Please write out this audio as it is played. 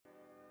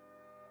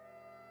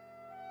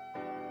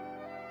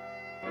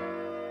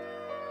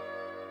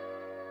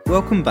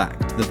Welcome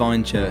back to the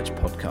Vine Church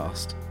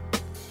podcast.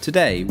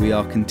 Today we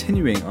are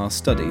continuing our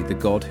study, The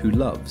God Who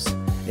Loves,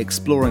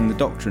 exploring the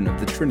doctrine of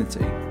the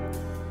Trinity.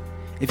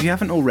 If you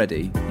haven't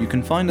already, you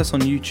can find us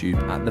on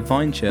YouTube at the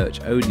Vine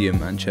Church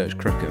Odium and Church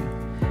Crookham,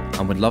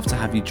 and would love to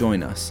have you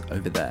join us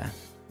over there.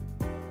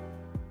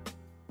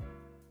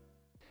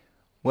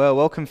 Well,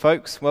 welcome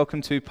folks.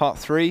 Welcome to part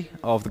 3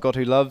 of The God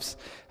Who Loves.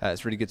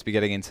 It's really good to be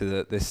getting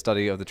into this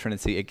study of the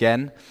Trinity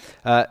again.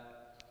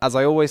 As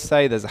I always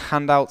say, there's a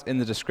handout in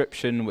the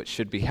description which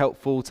should be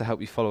helpful to help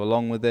you follow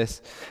along with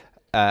this.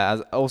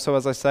 As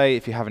I say,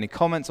 if you have any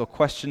comments or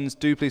questions,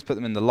 do please put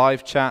them in the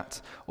live chat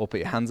or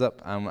put your hands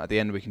up. At the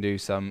end we can do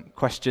some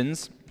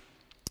questions,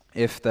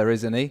 if there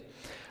is any.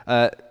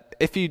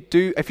 If you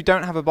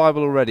don't have a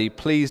Bible already,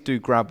 please do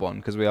grab one,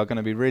 because we are going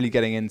to be really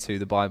getting into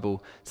the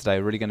Bible today.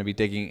 We're really going to be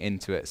digging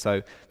into it,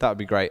 so that would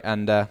be great.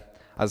 And as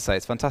I say,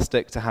 it's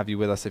fantastic to have you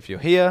with us if you're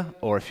here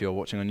or if you're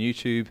watching on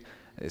YouTube.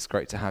 It's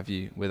great to have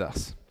you with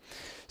us.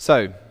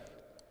 So,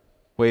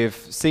 we've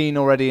seen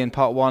already in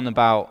part 1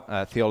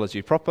 about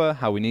theology proper,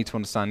 how we need to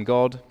understand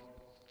God.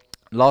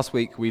 Last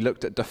week we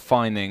looked at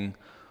defining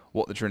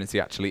what the Trinity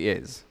actually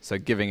is, so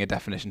giving a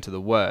definition to the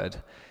word.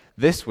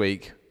 This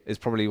week is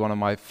probably one of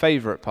my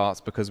favourite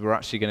parts, because we're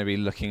actually going to be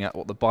looking at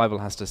what the Bible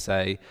has to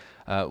say.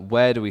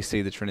 Where do we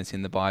see the Trinity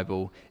in the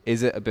Bible?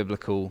 Is it a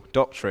biblical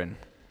doctrine?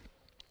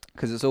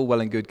 Because it's all well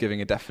and good giving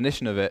a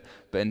definition of it,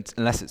 but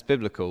unless it's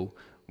biblical,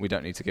 we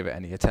don't need to give it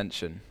any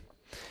attention.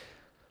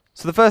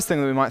 So the first thing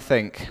that we might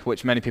think,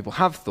 which many people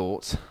have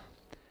thought,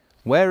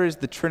 where is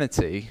the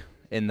Trinity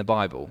in the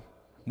Bible?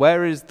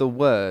 Where is the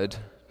word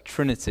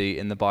Trinity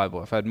in the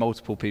Bible? I've heard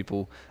multiple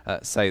people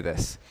say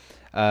this,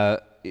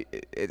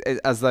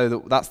 as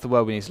though that's the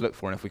word we need to look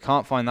for, and if we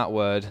can't find that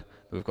word,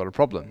 we've got a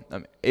problem.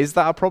 Is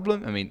that a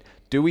problem?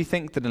 Do we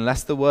think that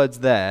unless the word's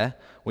there,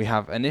 we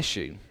have an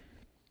issue?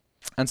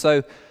 And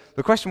so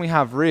the question we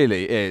have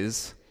really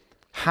is,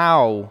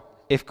 how,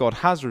 if God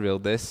has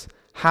revealed this,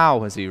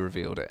 how has he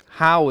revealed it?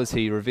 How has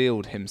he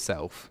revealed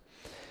himself?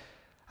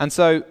 And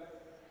so,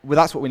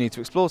 that's what we need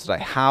to explore today.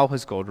 How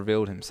has God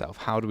revealed himself?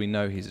 How do we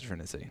know he's a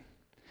Trinity?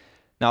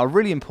 Now, a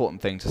really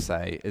important thing to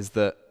say is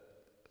that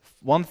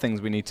one thing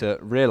we need to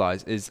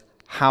realize is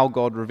how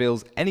God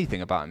reveals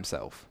anything about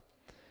himself.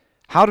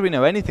 How do we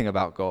know anything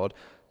about God?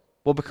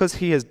 Well, because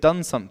he has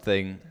done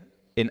something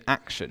in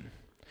action.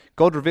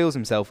 God reveals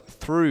himself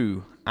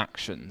through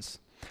actions.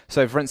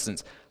 So, for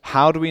instance,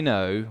 how do we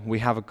know we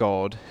have a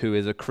God who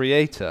is a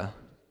creator?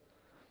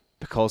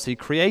 Because he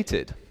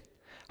created.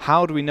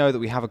 How do we know that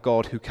we have a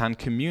God who can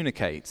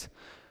communicate?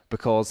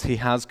 Because he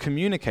has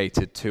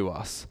communicated to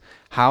us.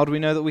 How do we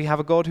know that we have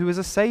a God who is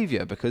a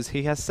savior? Because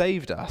he has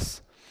saved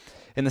us.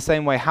 In the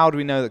same way, how do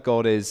we know that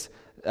God is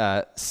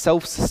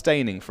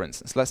self-sustaining, for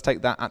instance? Let's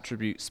take that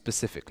attribute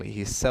specifically.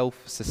 He's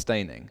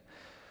self-sustaining.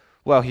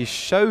 Well, he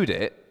showed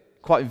it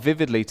quite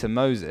vividly to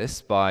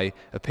Moses by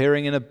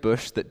appearing in a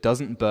bush that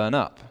doesn't burn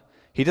up.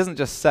 He doesn't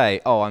just say,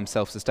 oh, I'm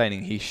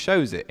self-sustaining. He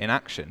shows it in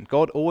action.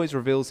 God always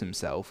reveals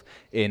himself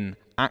in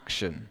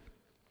action.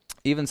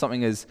 Even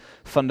something as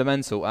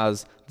fundamental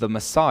as the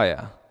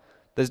Messiah.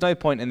 There's no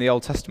point in the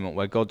Old Testament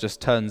where God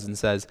just turns and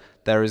says,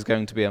 there is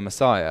going to be a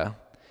Messiah.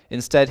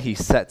 Instead, he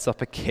sets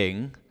up a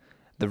king,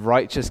 the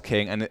righteous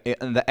king, and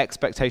the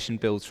expectation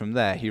builds from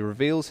there. He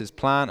reveals his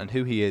plan and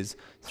who he is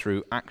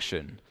through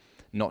action,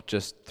 not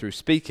just through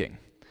speaking.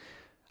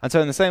 And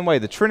so in the same way,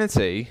 the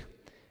Trinity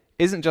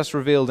isn't just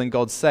revealed in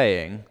God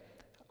saying,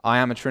 I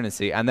am a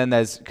Trinity, and then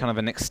there's kind of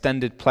an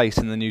extended place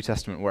in the New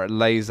Testament where it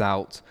lays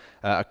out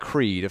a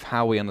creed of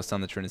how we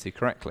understand the Trinity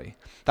correctly.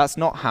 That's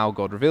not how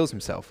God reveals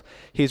himself.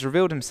 He's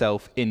revealed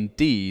himself in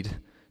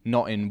deed,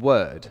 not in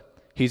word.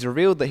 He's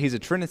revealed that he's a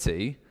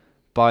Trinity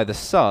by the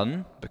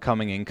Son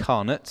becoming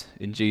incarnate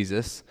in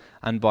Jesus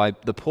and by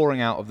the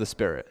pouring out of the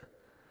Spirit.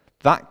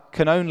 That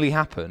can only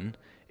happen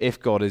if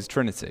God is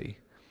Trinity.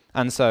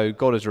 And so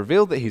God has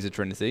revealed that he's a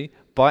Trinity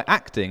by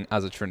acting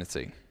as a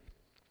Trinity.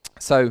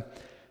 So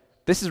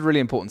this is really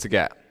important to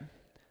get.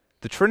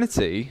 The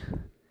Trinity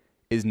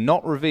is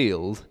not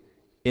revealed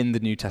in the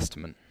New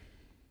Testament.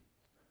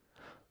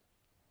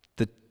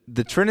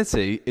 The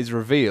Trinity is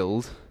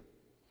revealed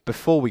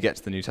before we get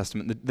to the New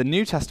Testament. The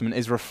New Testament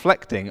is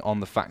reflecting on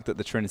the fact that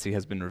the Trinity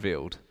has been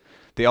revealed.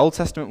 The Old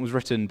Testament was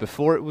written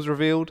before it was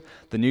revealed.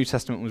 The New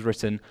Testament was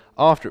written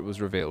after it was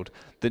revealed.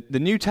 The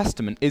New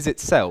Testament is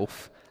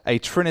itself a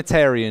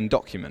Trinitarian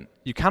document.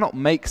 You cannot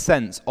make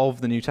sense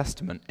of the New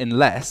Testament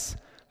unless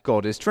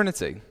God is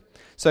Trinity.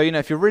 So,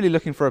 if you're really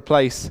looking for a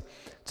place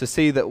to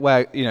see that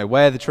where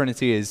the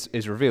Trinity is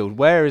revealed,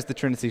 where is the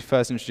Trinity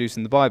first introduced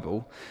in the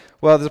Bible?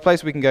 Well, there's a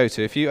place we can go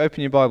to. If you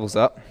open your Bibles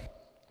up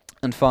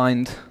and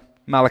find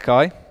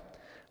Malachi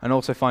and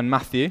also find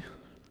Matthew,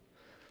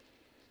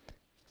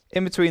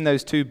 in between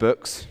those two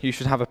books, you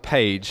should have a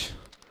page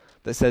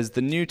that says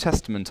the New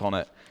Testament on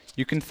it.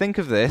 You can think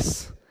of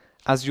this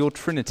as your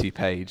Trinity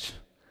page.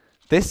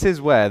 This is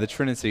where the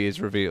Trinity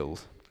is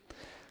revealed.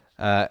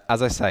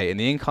 As I say, in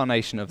the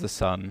incarnation of the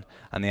Son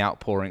and the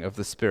outpouring of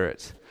the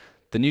Spirit.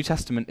 The New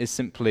Testament is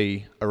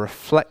simply a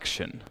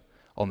reflection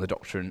on the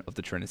doctrine of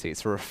the Trinity.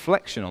 It's a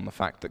reflection on the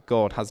fact that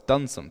God has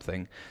done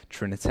something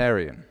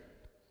Trinitarian.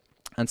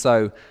 And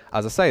so,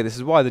 as I say, this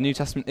is why the New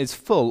Testament is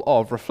full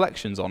of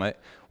reflections on it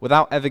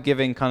without ever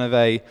giving kind of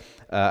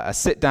a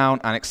sit down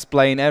and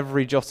explain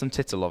every jot and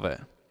tittle of it.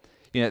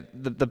 You know,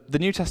 the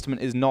New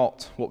Testament is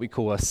not what we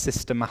call a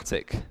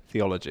systematic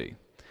theology.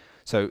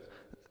 So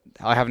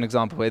I have an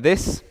example here.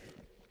 This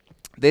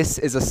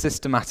is a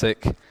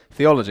systematic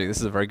theology. This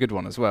is a very good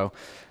one as well.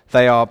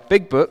 They are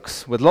big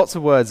books with lots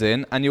of words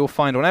in, and you'll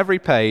find on every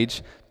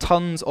page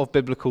tons of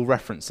biblical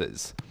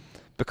references.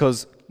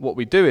 Because what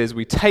we do is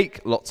we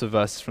take lots of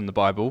verses from the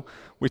Bible,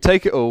 we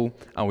take it all,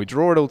 and we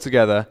draw it all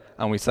together,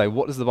 and we say,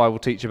 what does the Bible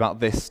teach about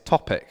this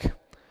topic?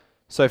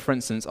 So, for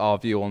instance, our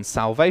view on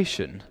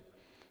salvation.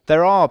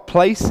 There are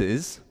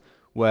places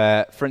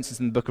where, for instance,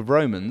 in the book of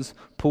Romans,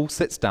 Paul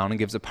sits down and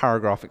gives a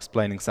paragraph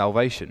explaining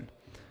salvation.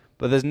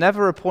 But there's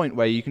never a point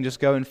where you can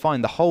just go and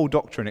find the whole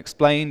doctrine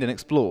explained and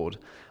explored.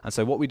 And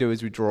so what we do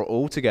is we draw it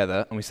all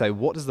together and we say,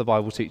 what does the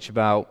Bible teach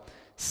about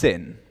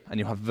sin? And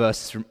you have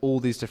verses from all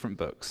these different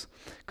books.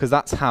 Because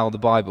that's how the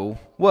Bible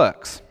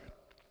works.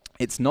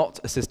 It's not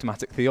a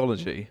systematic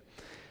theology.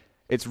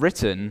 It's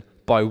written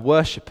by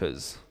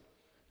worshippers,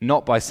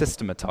 not by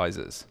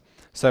systematizers.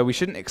 So we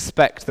shouldn't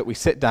expect that we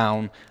sit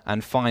down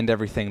and find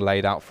everything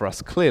laid out for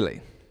us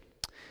clearly.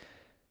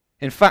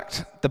 In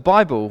fact, the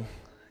Bible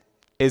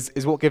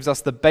is what gives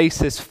us the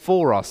basis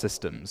for our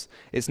systems.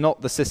 It's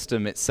not the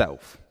system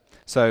itself.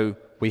 So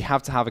we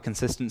have to have a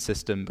consistent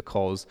system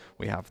because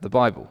we have the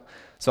Bible.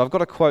 So I've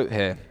got a quote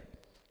here.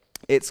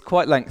 It's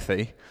quite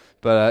lengthy,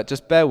 but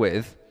just bear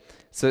with.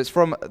 So it's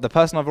from the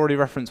person I've already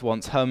referenced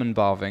once, Herman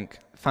Bavinck.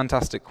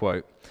 Fantastic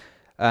quote.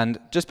 And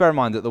just bear in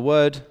mind that the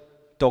word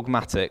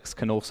dogmatics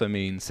can also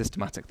mean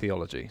systematic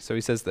theology. So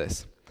he says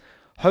this: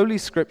 Holy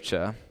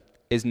Scripture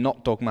is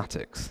not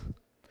dogmatics.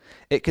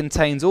 It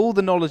contains all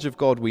the knowledge of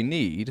God we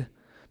need,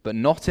 but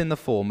not in the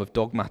form of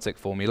dogmatic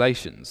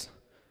formulations.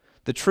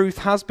 The truth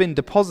has been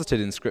deposited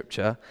in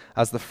Scripture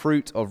as the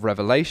fruit of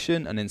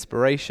revelation and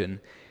inspiration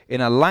in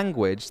a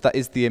language that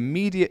is the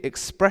immediate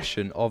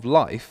expression of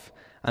life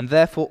and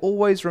therefore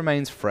always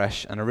remains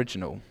fresh and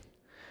original.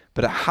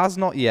 But it has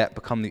not yet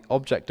become the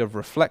object of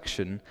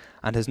reflection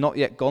and has not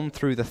yet gone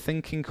through the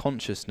thinking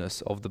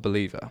consciousness of the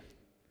believer.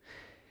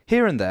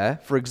 Here and there,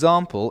 for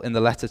example, in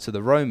the letter to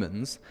the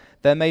Romans,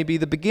 there may be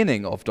the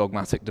beginning of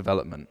dogmatic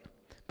development,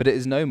 but it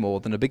is no more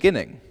than a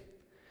beginning.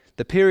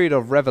 The period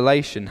of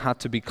revelation had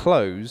to be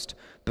closed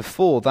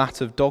before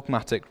that of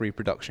dogmatic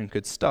reproduction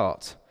could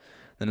start.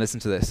 Then listen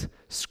to this.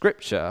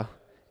 Scripture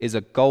is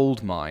a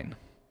gold mine.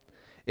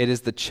 It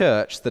is the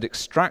church that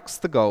extracts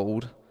the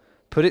gold,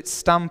 puts its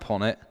stamp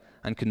on it,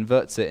 and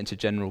converts it into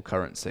general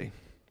currency.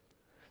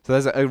 So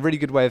there's a really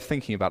good way of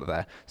thinking about it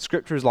there.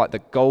 Scripture is like the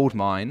gold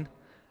mine,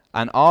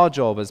 and our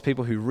job as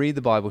people who read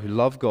the Bible, who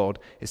love God,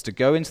 is to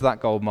go into that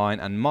gold mine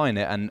and mine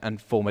it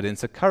and form it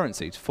into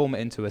currency, to form it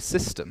into a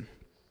system.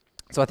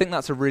 So I think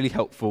that's a really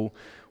helpful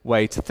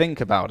way to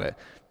think about it.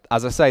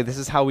 As I say, this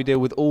is how we deal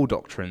with all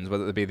doctrines,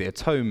 whether it be the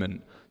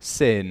atonement,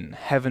 sin,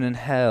 heaven and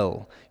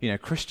hell,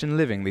 Christian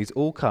living. These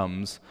all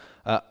come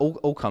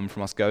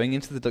from us going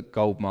into the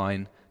gold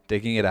mine,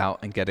 digging it out,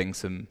 and getting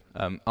some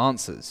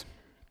answers.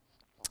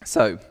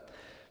 So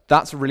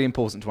that's really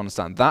important to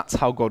understand. That's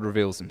how God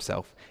reveals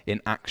himself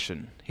in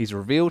action. He's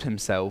revealed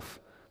himself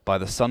by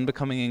the Son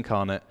becoming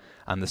incarnate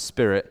and the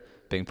Spirit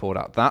being poured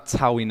out. That's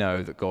how we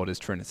know that God is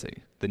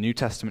Trinity. The New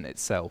Testament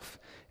itself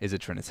is a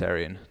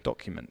Trinitarian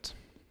document.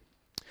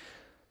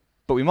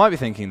 But we might be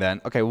thinking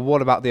then, okay, well,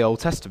 what about the Old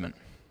Testament?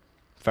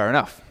 Fair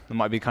enough. There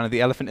might be kind of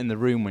the elephant in the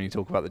room when you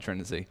talk about the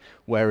Trinity.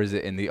 Where is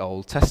it in the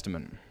Old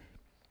Testament?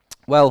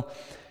 Well,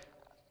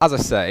 as I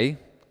say,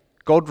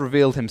 God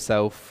revealed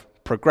himself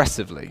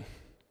progressively.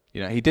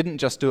 He didn't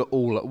just do it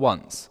all at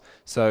once.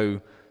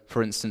 So,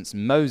 for instance,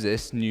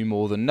 Moses knew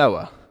more than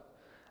Noah,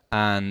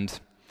 and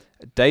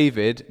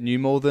David knew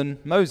more than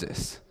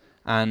Moses,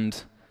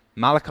 and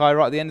Malachi,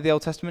 right at the end of the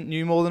Old Testament,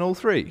 knew more than all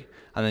three.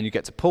 And then you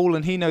get to Paul,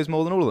 and he knows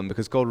more than all of them,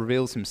 because God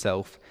reveals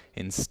himself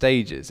in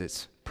stages.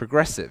 It's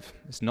progressive.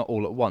 It's not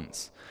all at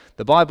once.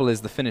 The Bible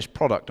is the finished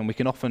product, and we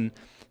can often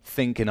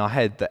think in our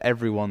head that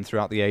everyone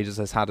throughout the ages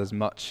has had as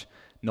much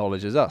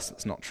knowledge as us.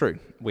 It's not true.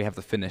 We have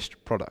the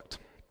finished product.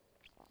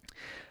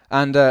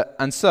 And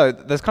so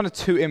there's kind of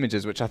two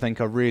images which I think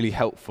are really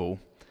helpful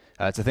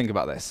to think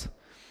about this.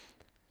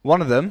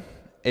 One of them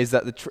is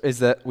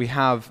that we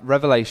have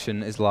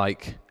revelation is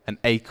like an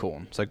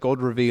acorn. So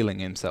God revealing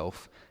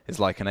himself is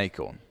like an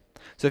acorn.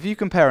 So if you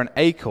compare an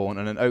acorn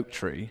and an oak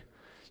tree,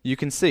 you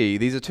can see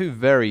these are two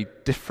very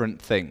different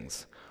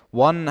things.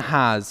 One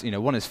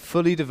is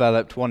fully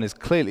developed. One is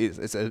clearly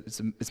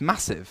it's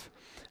massive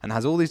and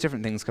has all these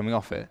different things coming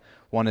off it.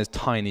 One is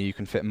tiny. You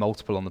can fit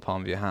multiple on the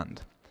palm of your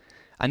hand.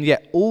 And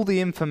yet all the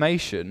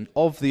information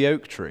of the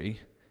oak tree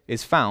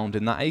is found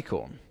in that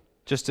acorn,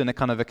 just in a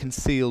kind of a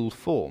concealed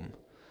form.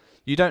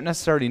 You don't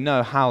necessarily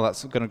know how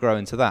that's going to grow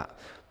into that.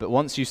 But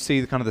once you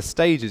see the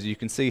stages, you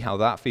can see how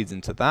that feeds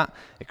into that.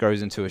 It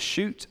grows into a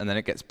shoot, and then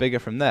it gets bigger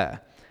from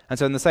there. And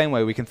so in the same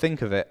way, we can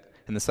think of it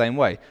in the same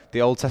way.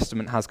 The Old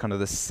Testament has kind of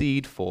the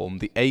seed form,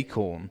 the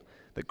acorn,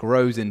 that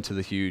grows into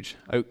the huge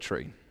oak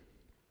tree.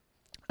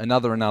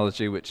 Another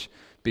analogy which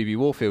B.B.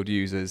 Warfield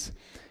uses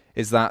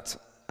is that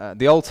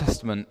the Old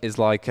Testament is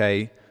like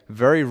a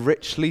very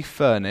richly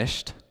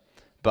furnished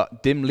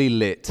but dimly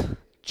lit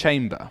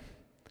chamber.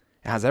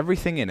 It has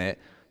everything in it,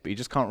 but you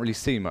just can't really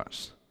see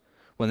much.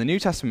 When the New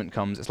Testament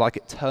comes, it's like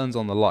it turns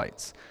on the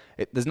lights.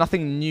 There's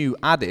nothing new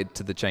added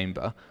to the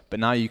chamber, but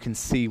now you can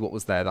see what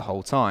was there the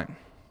whole time.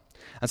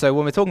 And so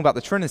when we're talking about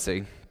the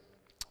Trinity,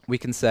 we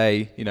can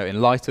say,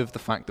 in light of the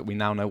fact that we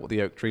now know what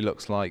the oak tree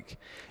looks like,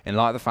 in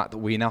light of the fact that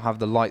we now have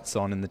the lights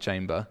on in the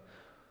chamber,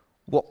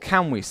 what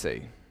can we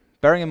see?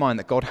 Bearing in mind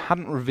that God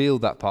hadn't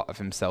revealed that part of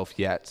himself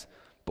yet,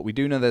 but we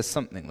do know there's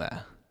something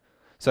there.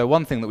 So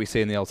one thing that we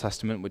see in the Old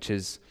Testament, which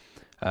is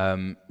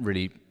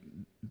really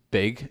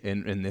big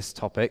in this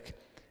topic,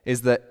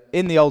 is that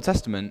in the Old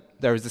Testament,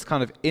 there is this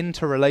kind of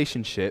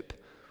interrelationship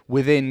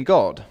within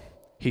God.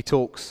 He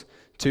talks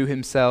to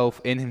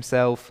himself, in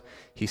himself.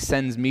 He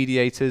sends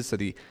mediators. So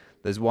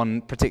there's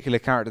one particular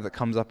character that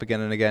comes up again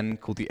and again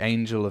called the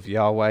angel of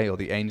Yahweh or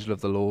the angel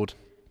of the Lord.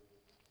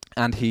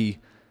 And he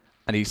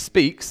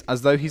speaks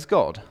as though he's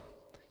God.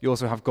 You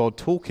also have God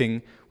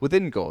talking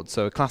within God.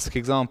 So a classic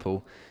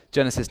example,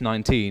 Genesis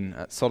 19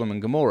 at Sodom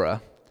and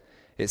Gomorrah,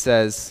 it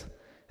says,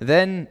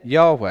 "Then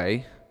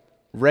Yahweh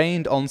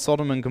rained on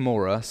Sodom and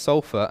Gomorrah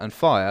sulfur and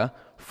fire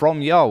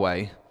from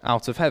Yahweh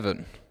out of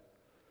heaven."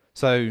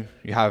 So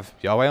you have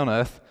Yahweh on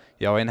earth,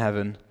 Yahweh in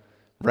heaven,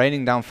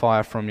 raining down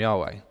fire from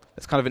Yahweh.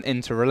 It's kind of an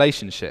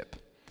interrelationship.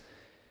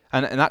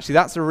 And actually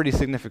that's a really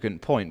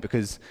significant point,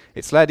 because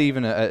it's led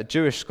even a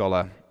Jewish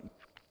scholar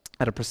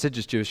at a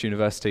prestigious Jewish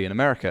university in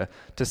America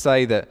to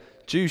say that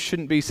Jews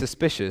shouldn't be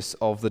suspicious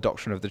of the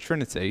doctrine of the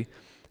Trinity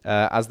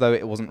as though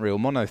it wasn't real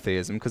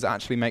monotheism, because it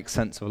actually makes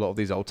sense of a lot of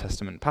these Old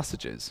Testament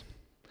passages.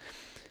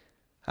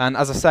 And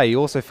as I say, you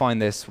also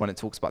find this when it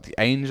talks about the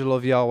angel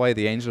of Yahweh,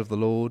 the angel of the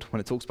Lord.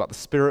 When it talks about the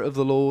Spirit of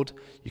the Lord,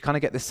 you kind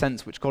of get this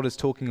sense which God is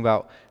talking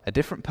about a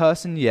different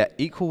person, yet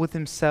equal with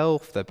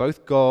himself. They're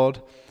both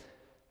God.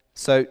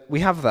 So we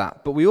have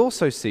that. But we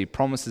also see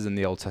promises in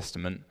the Old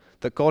Testament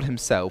that God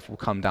himself will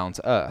come down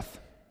to earth.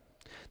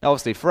 Now,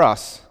 obviously, for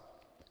us,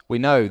 we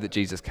know that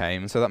Jesus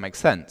came, and so that makes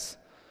sense.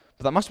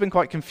 But that must have been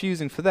quite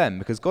confusing for them,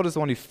 because God is the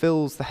one who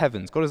fills the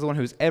heavens. God is the one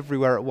who is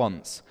everywhere at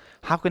once.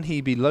 How can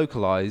he be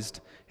localized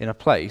in a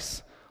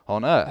place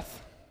on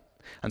earth?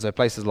 And so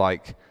places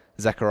like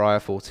Zechariah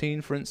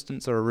 14, for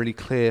instance, are a really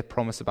clear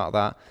promise about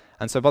that.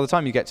 And so by the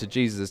time you get to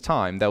Jesus'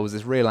 time, there was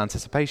this real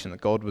anticipation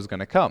that God was going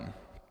to come.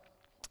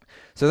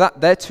 So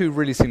they're two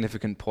really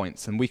significant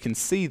points, and we can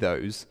see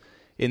those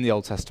in the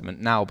Old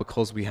Testament now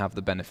because we have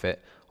the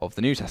benefit of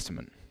the New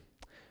Testament.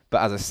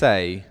 But as I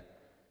say,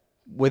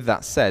 with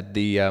that said,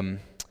 the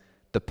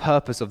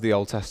purpose of the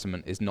Old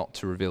Testament is not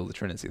to reveal the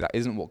Trinity. That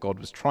isn't what God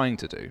was trying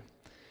to do.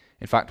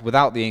 In fact,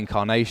 without the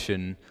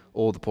incarnation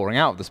or the pouring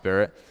out of the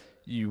Spirit,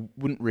 you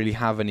wouldn't really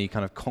have any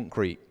kind of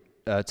concrete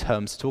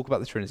terms to talk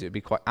about the Trinity. It would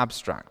be quite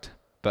abstract.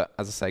 But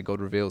as I say, God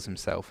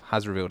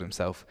has revealed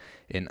himself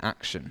in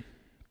action.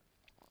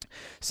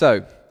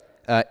 So,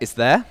 it's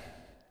there.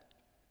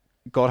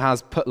 God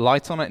has put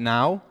light on it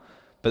now,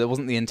 but it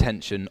wasn't the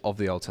intention of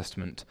the Old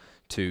Testament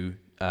to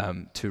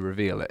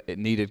reveal it. It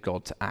needed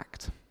God to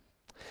act.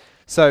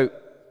 So,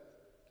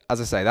 as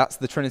I say, that's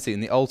the Trinity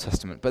in the Old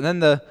Testament. But then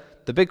the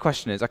big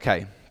question is,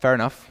 okay, fair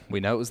enough, we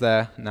know it was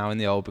there now in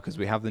the Old because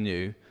we have the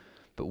New,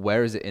 but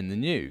where is it in the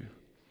New?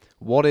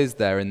 What is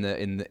there in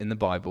the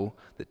Bible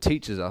that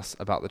teaches us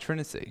about the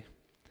Trinity?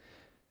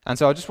 And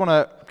so I just want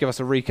to give us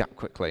a recap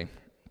quickly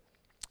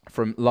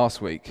from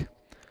last week.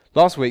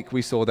 Last week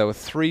we saw there were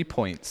 3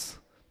 points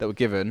that were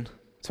given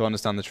to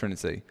understand the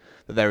Trinity.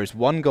 That there is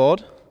one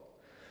God,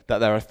 that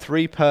there are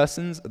 3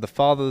 persons, the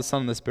Father, the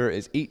Son, and the Spirit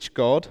is each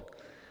God,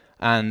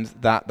 and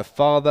that the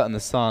Father and the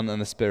Son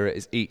and the Spirit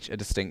is each a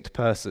distinct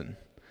person.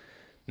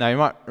 Now, you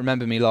might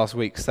remember me last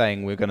week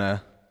saying we're going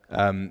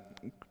to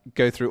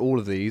go through all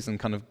of these and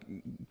kind of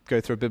go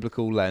through a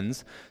biblical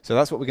lens. So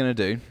that's what we're going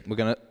to do. We're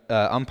going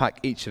to unpack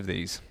each of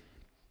these.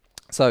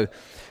 So,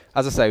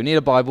 as I say, we need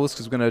our Bibles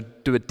because we're going to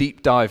do a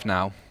deep dive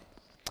now.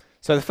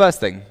 So the first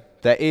thing,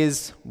 there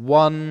is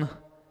one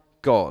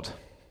God.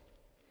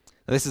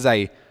 Now, this is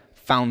a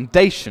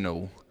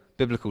foundational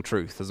biblical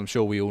truth, as I'm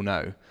sure we all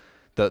know.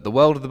 That the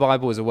world of the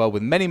Bible is a world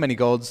with many, many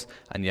gods,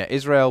 and yet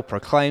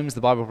the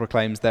Bible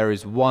proclaims there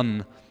is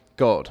one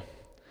God.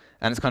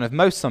 And it's kind of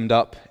most summed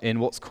up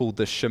in what's called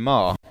the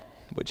Shema,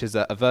 which is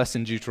a verse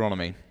in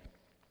Deuteronomy.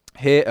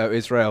 Hear, O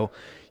Israel,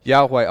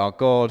 Yahweh our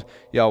God,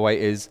 Yahweh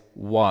is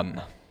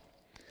one.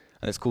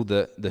 And it's called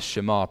the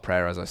Shema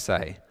prayer, as I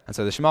say. And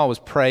so the Shema was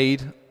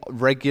prayed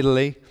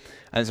regularly,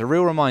 and it's a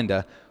real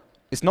reminder.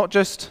 It's not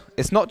just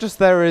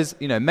there is,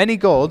 many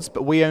gods,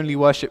 but we only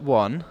worship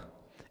one.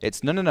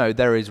 It's no,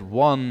 there is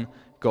one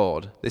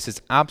God. This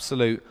is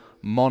absolute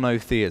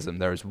monotheism.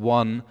 There is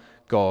one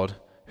God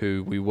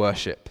who we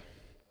worship.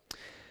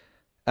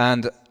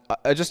 And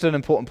just an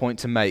important point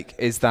to make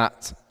is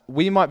that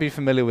we might be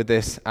familiar with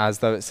this as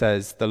though it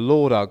says, the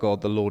Lord our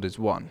God, the Lord is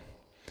one.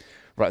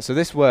 Right, so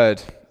this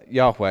word,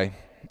 Yahweh,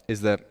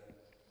 is that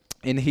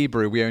in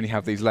Hebrew we only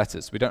have these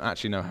letters. We don't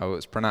actually know how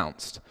it's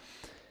pronounced.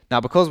 Now,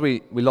 because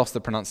we lost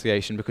the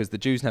pronunciation, because the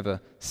Jews never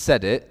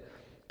said it,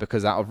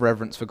 because out of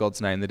reverence for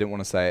God's name they didn't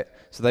want to say it,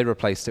 so they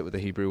replaced it with the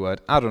Hebrew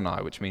word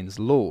Adonai, which means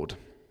Lord.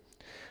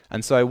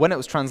 And so when it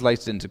was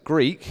translated into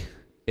Greek,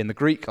 in the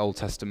Greek Old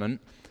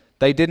Testament,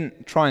 they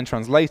didn't try and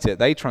translate it.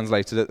 They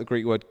translated it the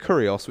Greek word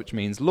kurios, which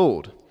means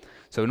Lord.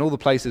 So in all the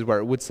places where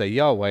it would say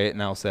Yahweh, it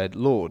now said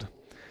Lord.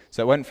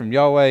 So it went from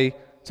Yahweh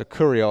to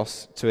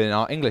kurios to, in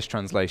our English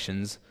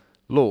translations,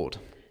 Lord.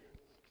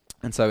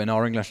 And so in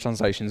our English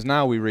translations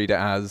now we read it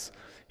as,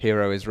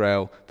 Hear, O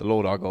Israel, the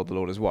Lord our God, the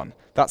Lord is one.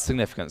 That's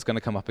significant. It's going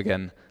to come up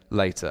again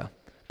later.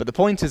 But the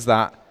point is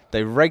that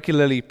they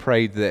regularly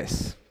prayed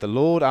this: the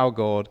Lord our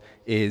God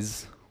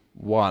is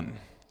one.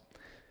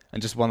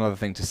 And just one other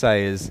thing to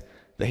say is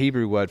the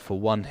Hebrew word for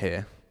one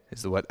here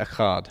is the word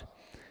echad.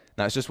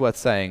 Now it's just worth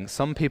saying,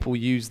 some people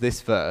use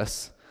this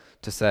verse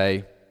to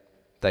say,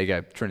 there you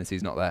go,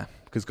 Trinity's not there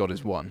because God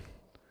is one.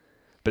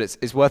 But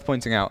it's worth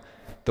pointing out,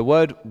 the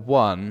word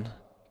one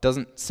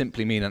doesn't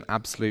simply mean an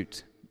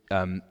absolute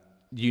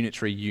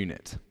unitary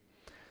unit.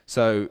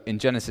 So in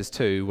Genesis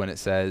 2, when it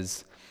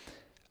says,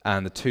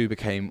 and the two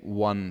became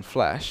one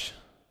flesh,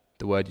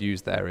 the word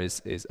used there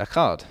is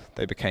echad.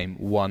 They became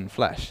one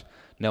flesh.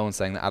 No one's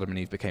saying that Adam and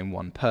Eve became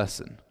one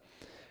person.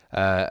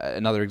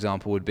 Another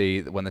example would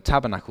be that when the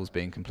tabernacle is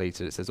being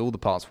completed, it says all the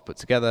parts were put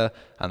together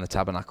and the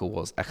tabernacle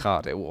was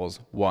echad. It was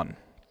one.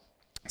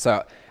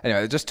 So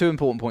anyway, just two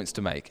important points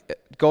to make.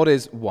 God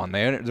is one.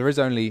 There is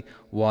only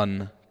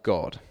one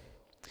God.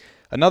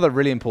 Another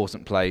really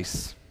important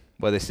place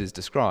where this is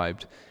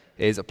described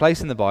is a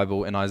place in the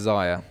Bible in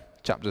Isaiah,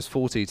 chapters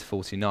 40 to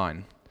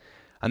 49.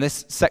 And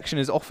this section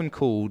is often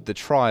called the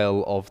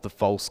trial of the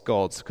false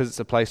gods, because it's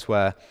a place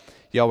where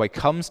Yahweh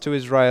comes to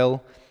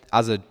Israel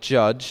as a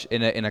judge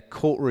in a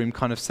courtroom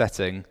kind of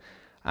setting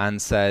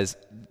and says,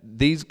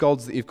 these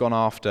gods that you've gone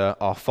after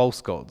are false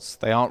gods.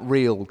 They aren't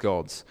real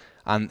gods.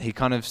 And he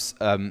kind of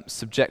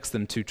subjects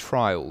them to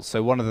trials.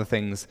 So one of the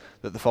things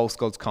that the false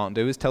gods can't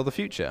do is tell the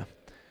future,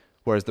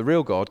 whereas the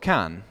real God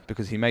can,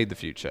 because he made the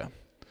future.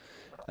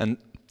 And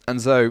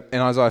so in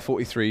Isaiah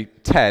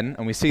 43:10,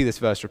 and we see this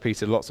verse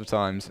repeated lots of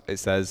times, it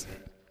says,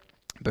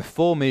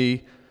 before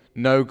me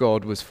no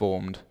God was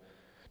formed,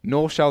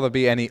 nor shall there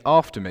be any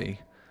after me.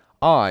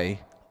 I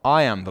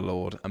am the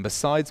Lord, and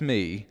besides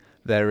me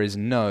there is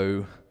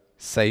no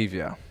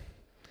Savior.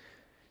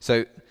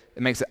 So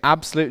it makes it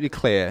absolutely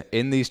clear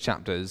in these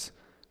chapters,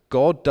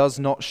 God does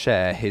not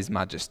share his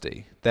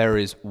majesty. There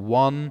is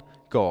one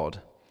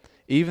God.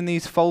 Even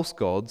these false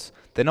gods,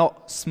 they're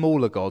not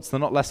smaller gods, they're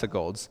not lesser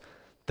gods,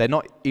 they're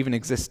not even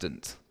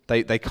existent.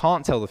 They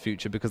can't tell the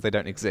future because they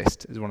don't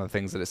exist, is one of the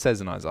things that it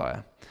says in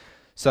Isaiah.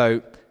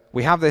 So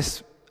we have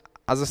this,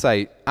 as I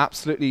say,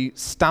 absolutely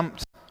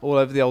stamped all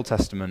over the Old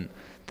Testament.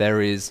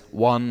 There is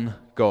one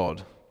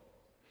God.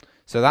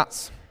 So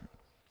that's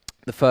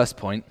the first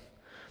point.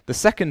 The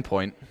second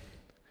point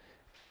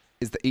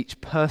is that each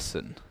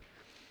person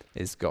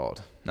is God.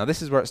 Now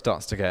this is where it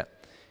starts to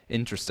get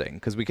interesting,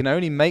 because we can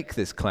only make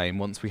this claim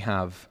once we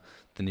have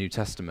the New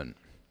Testament.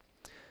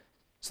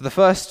 So the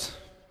first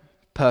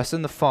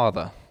person, the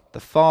Father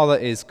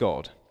is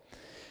God.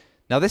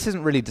 Now this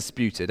isn't really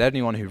disputed.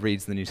 Anyone who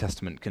reads the New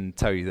Testament can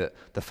tell you that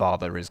the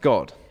Father is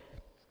God.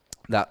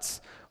 That's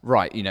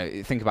right. You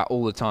know, think about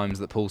all the times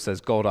that Paul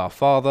says God our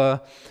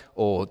Father,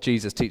 or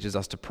Jesus teaches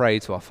us to pray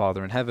to our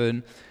Father in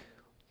heaven.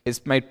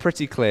 It's made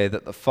pretty clear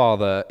that the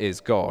Father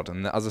is God.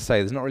 And as I say,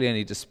 there's not really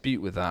any dispute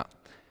with that.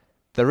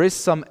 There is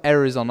some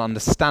errors on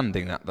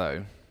understanding that,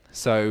 though.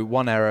 So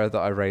one error that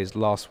I raised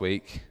last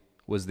week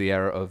was the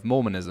error of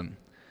Mormonism,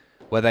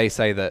 where they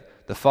say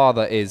that the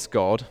Father is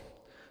God,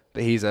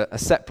 but he's a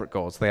separate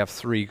God. So they have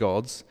three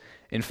gods.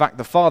 In fact,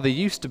 the Father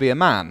used to be a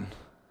man,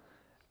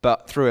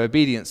 but through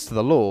obedience to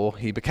the law,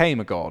 he became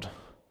a god,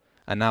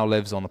 and now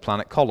lives on the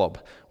planet Kolob,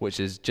 which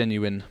is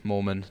genuine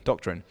Mormon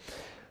doctrine.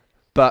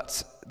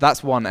 But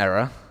that's one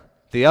error.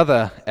 The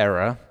other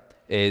error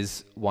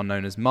is one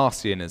known as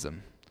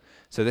Marcionism.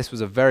 So this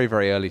was a very,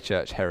 very early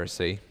church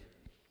heresy,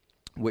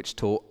 which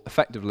taught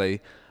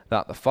effectively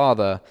that the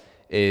Father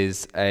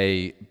is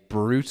a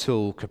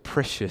brutal,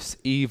 capricious,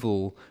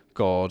 evil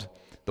God,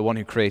 the one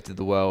who created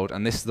the world,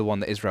 and this is the one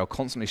that Israel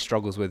constantly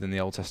struggles with in the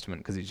Old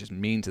Testament because he's just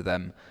mean to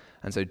them.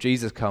 And so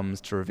Jesus comes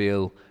to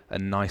reveal a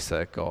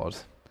nicer God.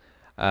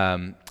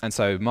 And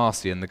so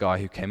Marcion, the guy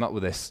who came up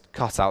with this,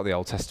 cut out the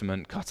Old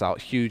Testament, cut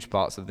out huge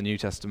parts of the New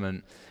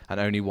Testament, and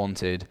only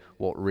wanted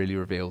what really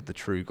revealed the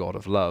true God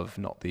of love,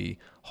 not the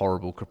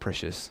horrible,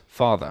 capricious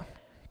Father.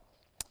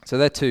 So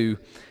they're two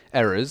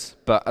errors,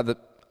 but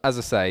as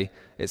I say,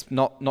 it's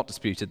not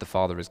disputed the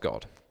Father is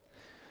God.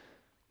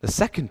 The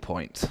second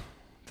point,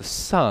 the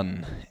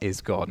Son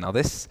is God. Now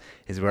this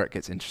is where it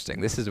gets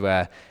interesting. This is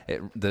where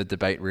the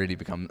debate really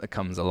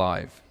comes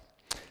alive.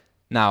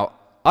 Now,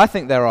 I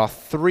think there are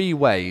three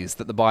ways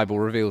that the Bible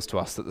reveals to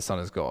us that the Son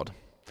is God.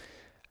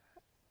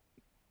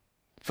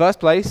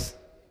 First place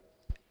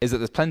is that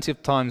there's plenty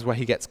of times where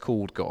he gets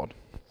called God.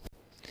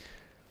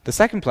 The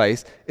second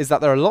place is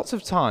that there are lots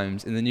of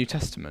times in the New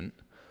Testament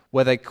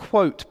where they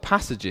quote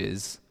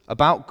passages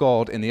about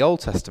God in the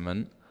Old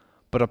Testament,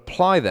 but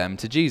apply them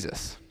to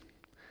Jesus.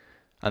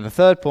 And the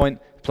third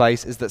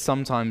place is that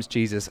sometimes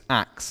Jesus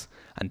acts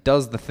and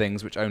does the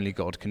things which only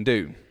God can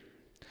do.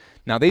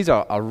 Now these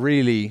are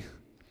really,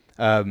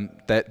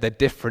 they're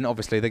different,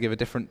 obviously, they give a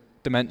different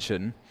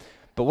dimension.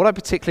 But what I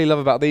particularly love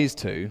about these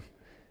two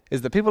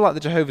is that people like the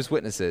Jehovah's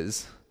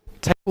Witnesses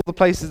take all the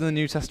places in the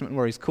New Testament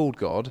where he's called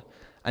God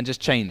and just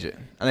change it.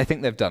 And they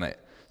think they've done it.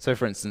 So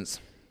for instance,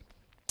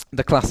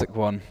 the classic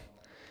one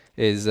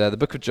is the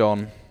book of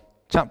John,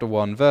 chapter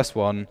 1, verse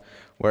 1,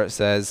 where it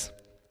says,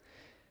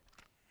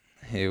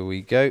 here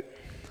we go.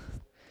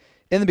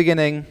 In the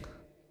beginning,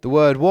 the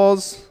Word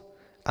was,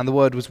 and the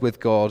Word was with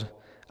God,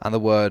 and the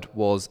Word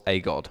was a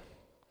God.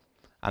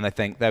 And they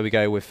think, there we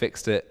go, we've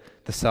fixed it.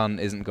 The Son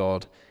isn't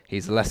God,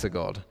 he's a lesser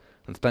God.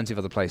 And there's plenty of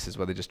other places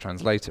where they just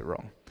translate it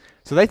wrong.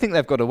 So they think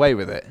they've got away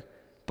with it.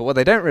 But what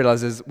they don't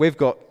realize is we've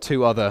got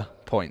two other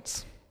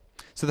points.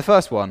 So the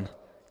first one,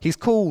 he's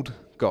called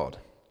God.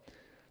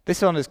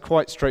 This one is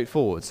quite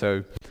straightforward.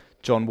 So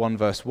John 1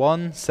 verse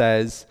 1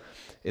 says,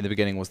 in the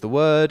beginning was the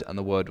Word, and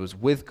the Word was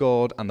with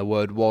God, and the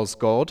Word was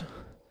God.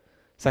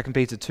 2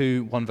 Peter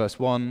 2, 1 verse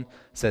 1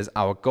 says,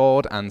 our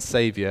God and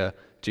Saviour,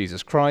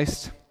 Jesus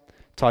Christ.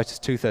 Titus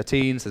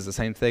 2:13 says the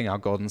same thing, our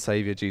God and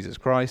Saviour, Jesus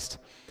Christ.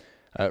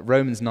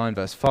 Romans 9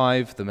 verse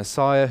 5, the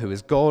Messiah who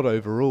is God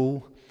over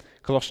all.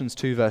 Colossians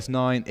 2 verse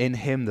 9, in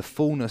him the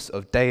fullness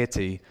of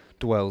deity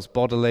dwells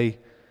bodily.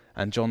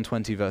 And John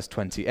 20 verse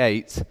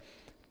 28,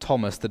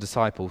 Thomas the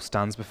disciple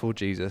stands before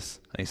Jesus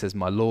and he says,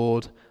 my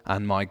Lord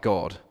and my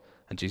God.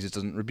 And Jesus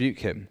doesn't rebuke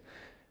him.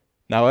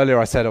 Now earlier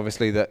I said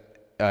obviously that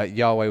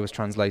Yahweh was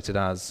translated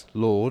as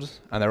Lord,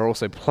 and there are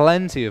also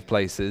plenty of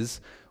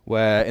places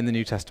where in the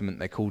New Testament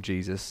they call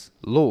Jesus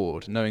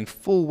Lord, knowing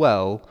full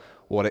well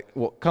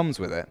what comes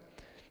with it.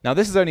 Now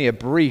this is only a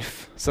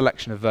brief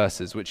selection of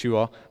verses, which you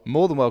are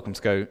more than welcome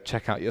to go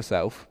check out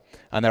yourself,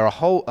 and there are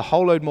a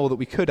whole load more that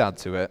we could add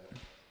to it,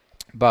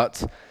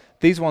 but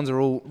these ones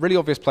are all really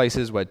obvious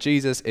places where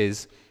Jesus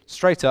is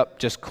straight up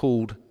just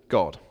called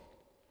God.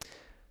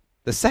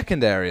 The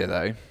second area,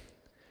 though,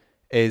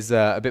 is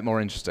a bit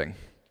more interesting.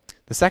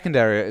 The second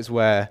area is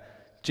where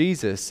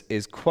Jesus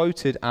is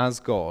quoted as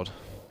God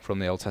from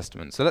the Old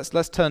Testament. So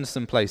let's turn to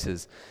some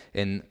places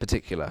in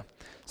particular.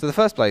 So the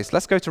first place,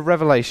 let's go to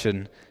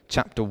Revelation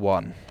chapter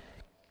 1.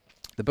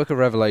 The book of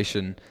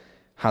Revelation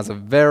has a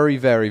very,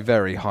 very,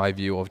 very high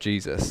view of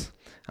Jesus.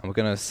 And we're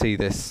going to see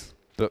this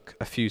book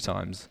a few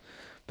times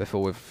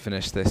before we've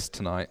finished this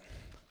tonight.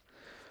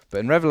 But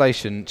in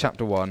Revelation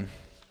chapter 1,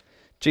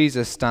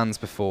 Jesus stands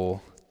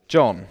before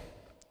John.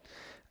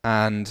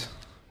 And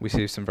we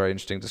see some very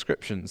interesting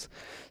descriptions.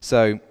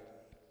 So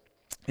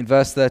in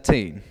verse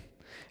 13,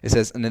 it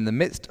says, and in the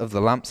midst of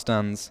the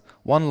lampstands,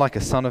 one like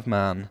a son of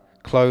man,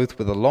 clothed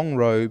with a long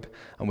robe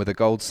and with a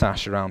gold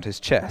sash around his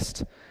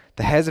chest.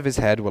 The hairs of his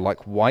head were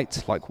like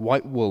white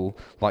wool,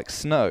 like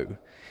snow.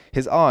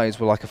 His eyes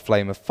were like a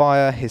flame of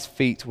fire. His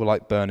feet were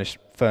like burnished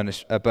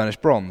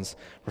bronze,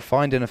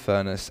 refined in a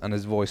furnace, and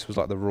his voice was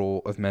like the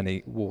roar of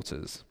many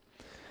waters.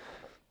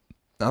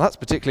 Now that's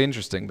particularly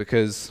interesting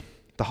because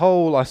the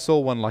whole I saw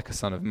one like a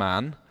son of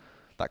man,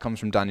 that comes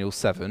from Daniel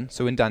 7.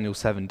 So in Daniel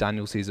 7,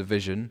 Daniel sees a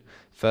vision.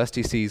 First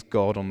he sees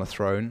God on the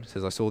throne. He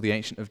says, I saw the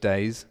Ancient of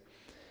Days.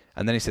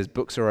 And then he says,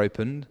 books are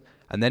opened.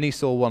 And then he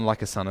saw one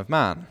like a son of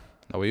man.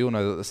 Now we all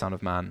know that the Son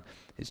of Man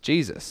is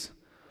Jesus.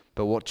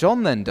 But what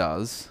John then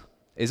does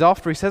is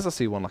after he says, I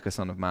see one like a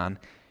son of man,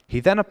 he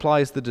then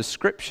applies the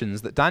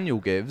descriptions that Daniel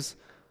gives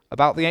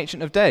about the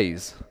Ancient of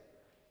Days.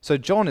 So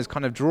John is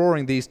kind of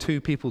drawing these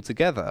two people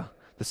together.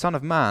 The Son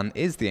of Man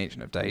is the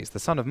Ancient of Days. The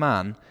Son of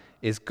Man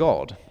is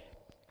God.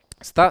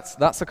 So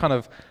that's a kind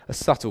of a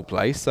subtle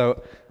place.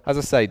 So as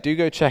I say, do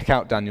go check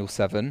out Daniel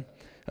 7.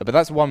 But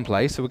that's one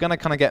place. So we're going to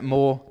kind of get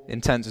more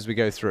intense as we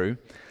go through.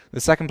 The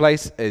second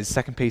place is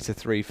 2 Peter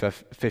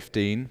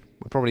 3:15.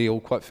 We're probably all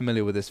quite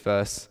familiar with this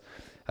verse.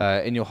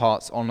 In your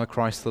hearts, honor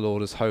Christ the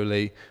Lord as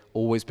holy,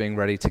 always being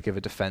ready to give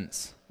a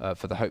defense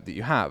for the hope that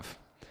you have.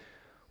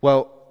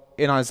 Well,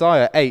 in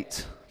Isaiah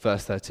 8,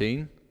 verse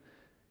 13,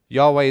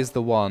 Yahweh is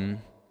the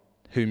one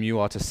whom you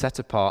are to set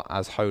apart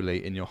as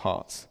holy in your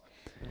hearts.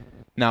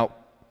 Now,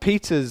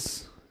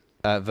 Peter's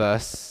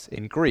verse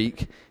in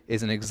Greek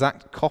is an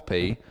exact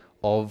copy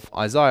of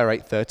Isaiah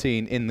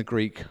 8:13 in the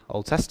Greek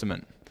Old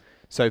Testament.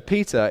 So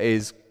Peter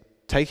is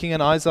taking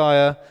an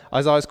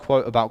Isaiah's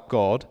quote about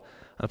God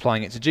and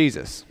applying it to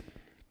Jesus.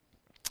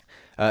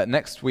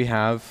 Next we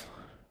have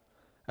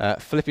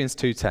Philippians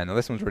 2:10. Now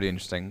this one's really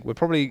interesting. We're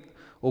probably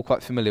all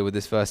quite familiar with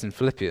this verse in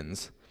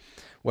Philippians,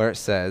 where it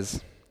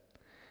says,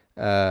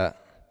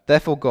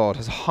 therefore God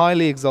has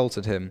highly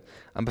exalted him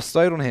and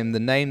bestowed on him the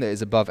name that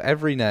is above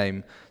every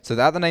name, so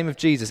that at the name of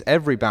Jesus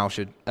every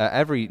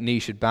knee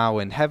should bow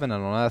in heaven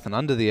and on earth and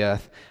under the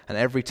earth, and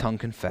every tongue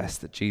confess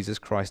that Jesus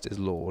Christ is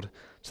Lord,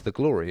 to the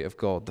glory of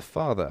God the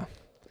Father.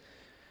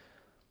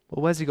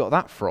 Well, where's he got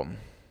that from?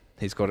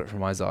 He's got it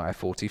from Isaiah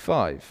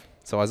 45.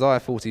 So Isaiah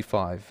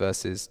 45,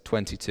 verses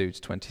 22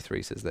 to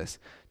 23 says this: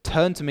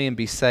 "Turn to me and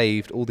be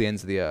saved, all the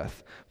ends of the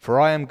earth. For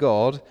I am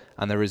God,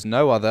 and there is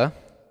no other.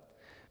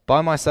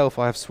 By myself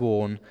I have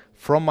sworn,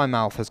 from my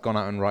mouth has gone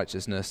out in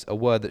righteousness, a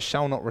word that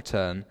shall not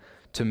return.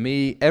 To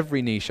me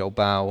every knee shall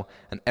bow,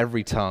 and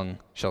every tongue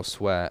shall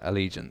swear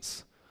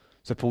allegiance."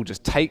 So Paul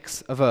just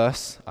takes a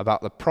verse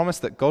about the promise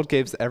that God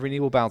gives that every knee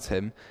will bow to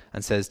him,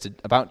 and says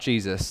about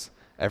Jesus,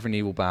 every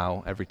knee will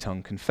bow, every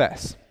tongue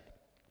confess.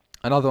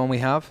 Another one we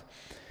have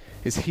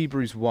is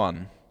Hebrews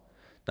 1.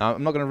 Now,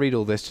 I'm not going to read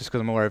all this just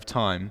because I'm aware of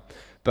time,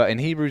 but in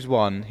Hebrews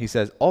 1, he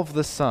says, "Of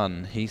the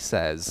Son," he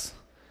says,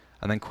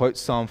 and then quotes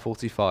Psalm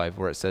 45,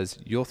 where it says,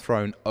 "Your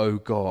throne, O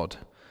God."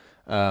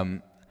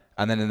 And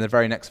then in the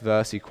very next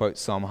verse, he quotes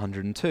Psalm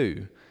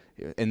 102.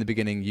 "In the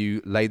beginning,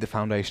 you laid the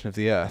foundation of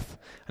the earth."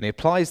 And he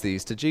applies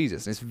these to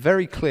Jesus. And it's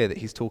very clear that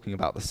he's talking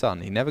about the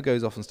Son. He never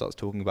goes off and starts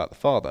talking about the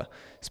Father,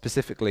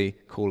 specifically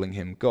calling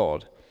him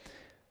God.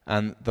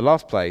 And the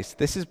last place,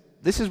 this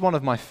is one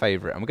of my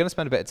favorite, and we're going to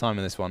spend a bit of time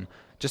on this one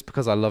just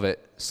because I love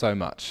it so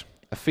much.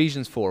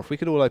 Ephesians 4. If we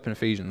could all open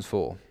Ephesians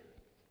 4.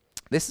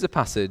 This is a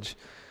passage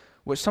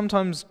which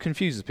sometimes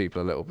confuses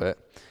people a little bit,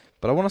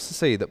 but I want us to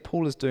see that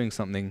Paul is doing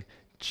something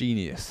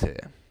genius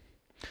here.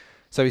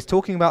 So he's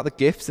talking about the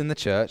gifts in the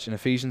church in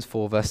Ephesians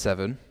 4, verse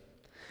 7,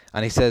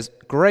 and he says,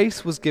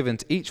 "Grace was given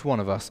to each one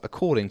of us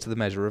according to the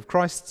measure of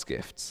Christ's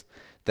gifts.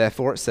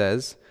 Therefore it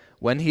says,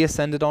 when he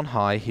ascended on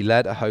high, he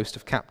led a host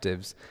of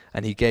captives,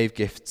 and he gave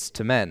gifts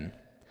to men."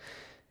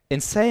 In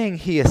saying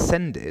he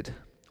ascended,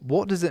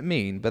 what does it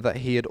mean but that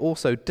he had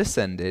also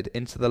descended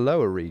into the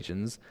lower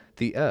regions,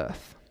 the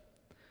earth?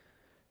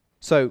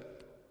 So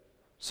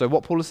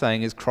what Paul is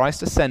saying is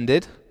Christ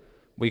ascended.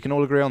 We can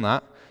all agree on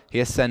that. He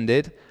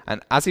ascended,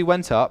 and as he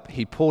went up,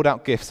 he poured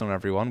out gifts on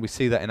everyone. We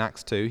see that in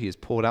Acts 2. He has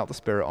poured out the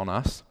Spirit on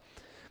us.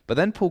 But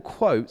then Paul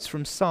quotes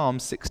from Psalm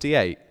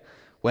 68.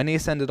 When he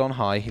ascended on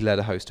high, he led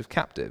a host of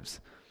captives.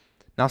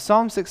 Now,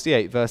 Psalm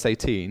 68, verse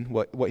 18,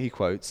 what he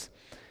quotes,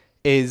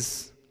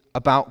 is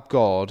about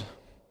God.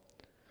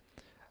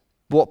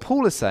 What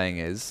Paul is saying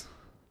is,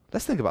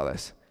 let's think about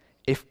this.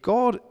 If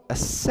God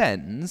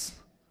ascends,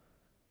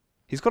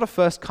 he's got to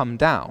first come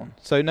down.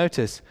 So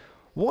notice,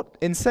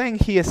 in saying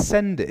he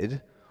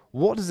ascended,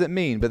 what does it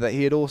mean but that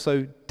he had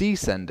also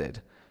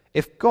descended?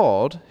 If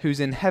God, who's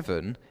in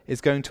heaven,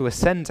 is going to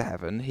ascend to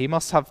heaven, he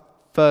must have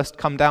first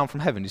come down from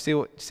heaven. You see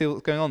what's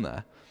going on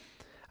there?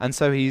 And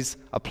so he's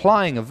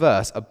applying a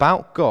verse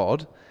about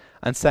God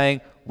and saying,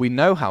 we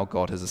know how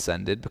God has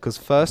ascended because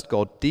first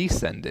God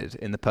descended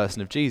in the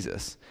person of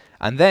Jesus,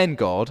 and then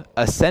God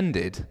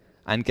ascended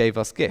and gave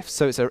us gifts.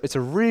 So it's a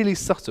really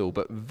subtle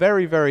but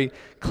very, very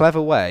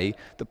clever way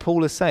that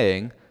Paul is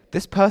saying,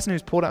 this person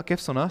who's poured out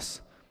gifts on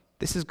us,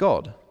 this is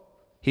God.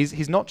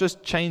 He's not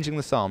just changing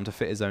the psalm to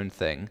fit his own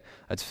thing,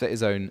 to fit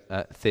his own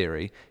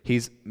theory.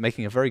 He's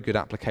making a very good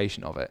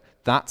application of it.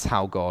 That's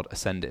how God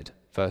ascended.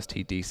 First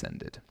he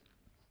descended.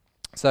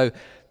 So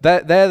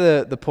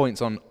they're the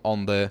points on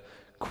the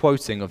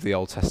quoting of the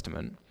Old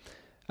Testament.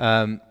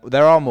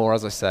 There are more,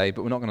 as I say,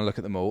 but we're not going to look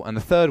at them all. And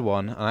the third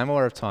one, and I'm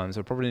aware of time,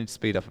 so I probably need to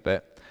speed up a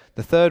bit.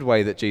 The third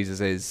way that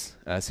Jesus is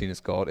seen as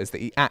God is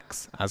that he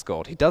acts as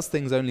God. He does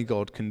things only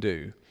God can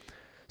do.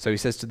 So he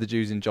says to the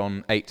Jews in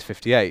John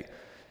 8:58,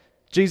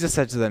 Jesus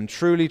said to them,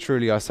 "Truly,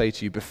 truly, I say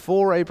to you,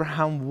 before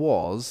Abraham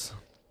was,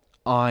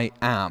 I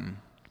am."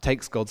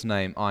 Takes God's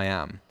name, I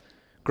am.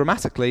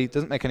 Grammatically, it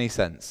doesn't make any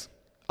sense.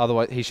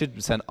 Otherwise, he should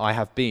have said, I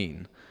have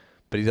been.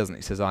 But he doesn't.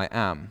 He says, I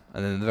am.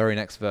 And then in the very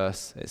next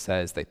verse, it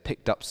says, they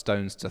picked up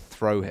stones to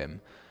throw him,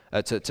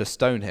 to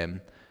stone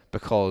him,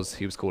 because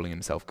he was calling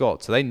himself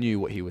God. So they knew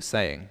what he was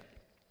saying.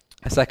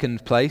 A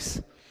second place,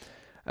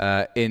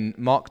 in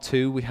Mark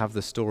 2, we have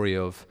the story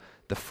of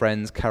the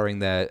friends carrying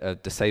their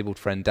disabled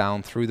friend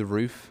down through the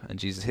roof, and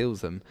Jesus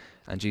heals them,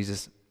 and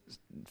Jesus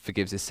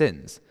forgives his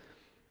sins.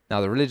 Now,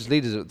 the religious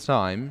leaders at the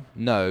time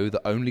know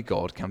that only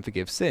God can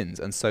forgive sins,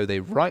 and so they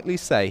rightly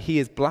say, he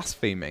is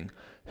blaspheming.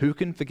 Who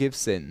can forgive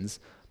sins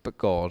but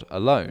God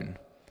alone?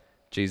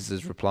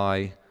 Jesus'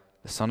 reply,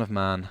 the Son of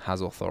Man has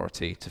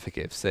authority to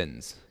forgive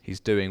sins. He's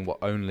doing what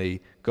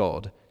only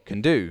God can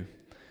do.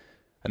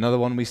 Another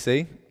one we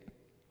see,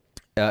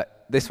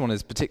 this one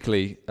is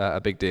particularly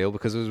a big deal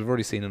because, as we've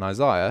already seen in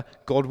Isaiah,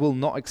 God will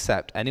not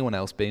accept anyone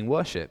else being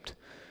worshipped.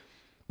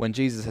 When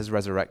Jesus has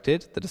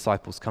resurrected, the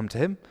disciples come to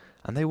him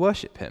and they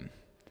worship him.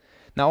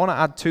 Now, I want to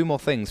add two more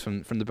things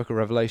from the book of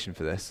Revelation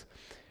for this.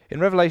 In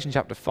Revelation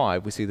chapter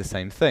 5, we see the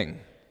same thing.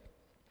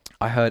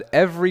 I heard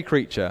every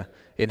creature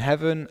in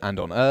heaven and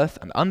on earth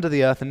and under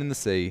the earth and in the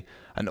sea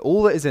and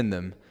all that is in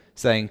them,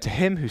 saying, to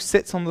him who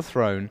sits on the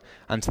throne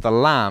and to the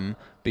Lamb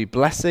be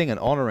blessing and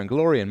honor and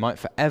glory and might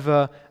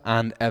forever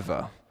and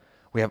ever.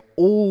 We have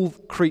all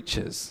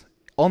creatures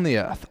on the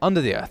earth,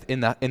 under the earth, in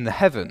the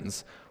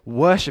heavens,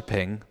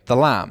 worshipping the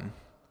Lamb.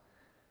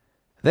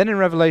 Then in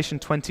Revelation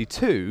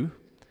 22,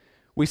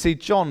 we see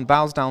John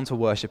bows down to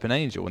worship an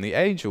angel, and the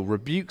angel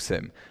rebukes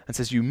him and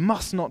says, you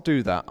must not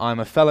do that. I am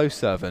a fellow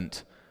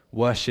servant.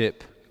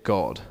 Worship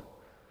God.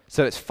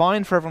 So it's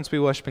fine for everyone to be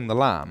worshipping the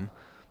Lamb,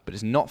 but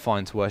it's not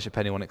fine to worship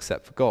anyone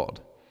except for God.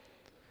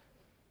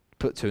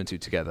 Put two and two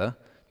together,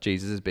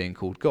 Jesus is being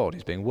called God.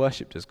 He's being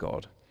worshipped as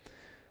God.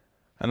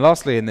 And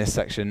lastly in this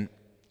section,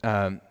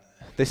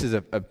 this is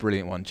a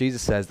brilliant one.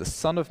 Jesus says, the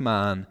Son of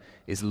Man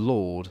is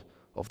Lord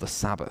of the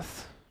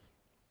Sabbath.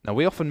 Now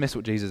we often miss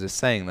what Jesus is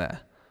saying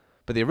there,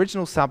 but the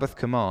original Sabbath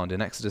command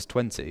in Exodus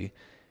 20,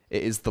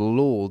 it is the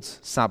Lord's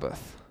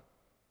Sabbath.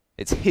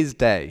 It's his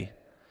day.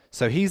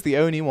 So he's the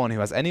only one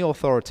who has any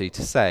authority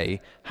to say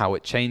how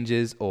it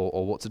changes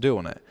or what to do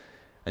on it.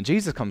 And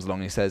Jesus comes along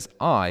and he says,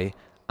 I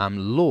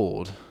am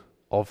Lord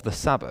of the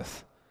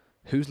Sabbath.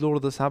 Who's Lord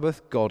of the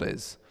Sabbath? God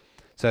is.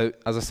 So,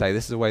 as I say,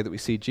 this is a way that we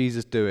see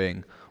Jesus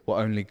doing what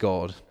only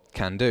God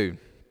can do.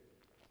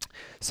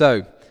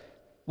 So,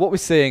 what we're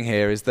seeing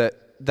here is that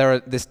there are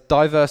this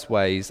diverse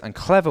ways and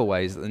clever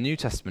ways that the New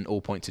Testament all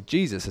point to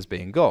Jesus as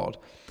being God.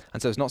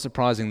 And so it's not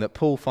surprising that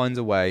Paul finds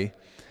a way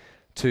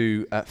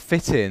to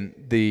fit in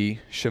the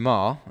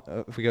Shema.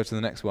 If we go to the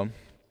next one,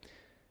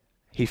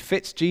 he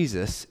fits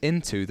Jesus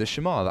into the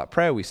Shema, that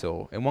prayer we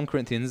saw. In 1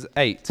 Corinthians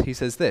 8, he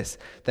says this,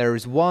 there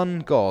is one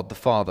God, the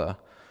Father,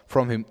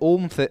 from whom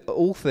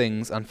all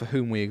things and for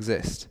whom we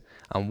exist,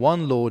 and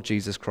one Lord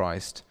Jesus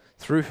Christ,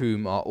 through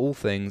whom are all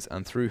things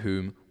and through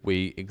whom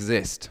we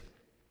exist.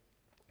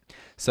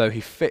 So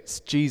he fits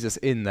Jesus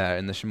in there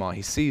in the Shema.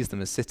 He sees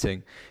them as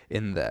sitting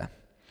in there.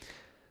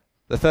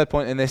 The third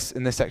point in this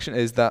section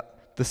is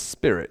that the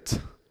Spirit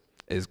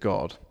is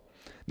God.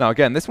 Now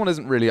again, this one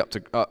isn't really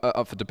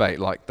up for debate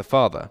like the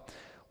Father.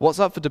 What's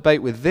up for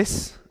debate with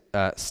this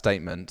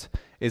statement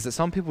is that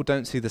some people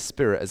don't see the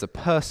Spirit as a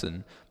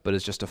person, but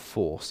as just a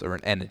force or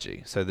an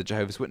energy. So the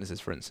Jehovah's Witnesses,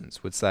 for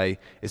instance, would say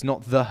it's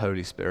not the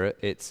Holy Spirit,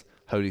 it's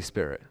Holy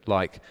Spirit,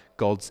 like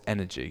God's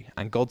energy.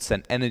 And God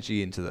sent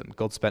energy into them.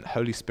 God spent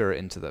Holy Spirit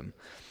into them.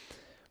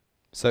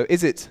 So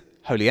is it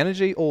holy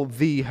energy or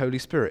the Holy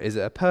Spirit? Is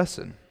it a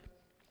person?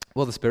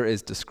 Well, the Spirit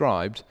is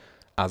described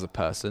as a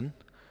person.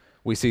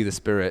 We see the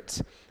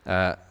Spirit,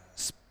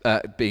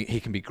 he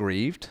can be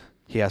grieved.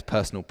 He has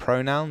personal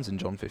pronouns in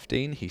John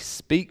 15. He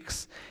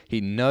speaks. He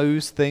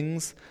knows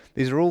things.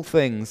 These are all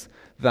things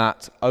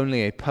that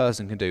only a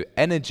person can do.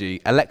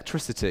 Energy,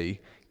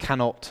 electricity,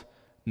 cannot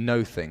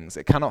know things.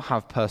 It cannot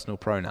have personal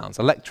pronouns.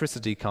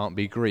 Electricity can't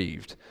be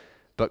grieved,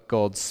 but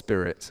God's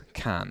Spirit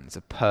can. It's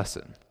a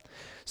person.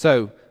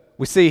 So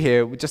we see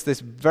here, with just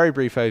this very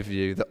brief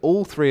overview, that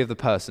all three of the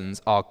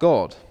persons are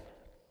God.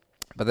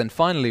 But then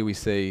finally we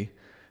see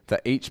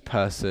that each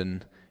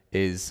person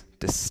is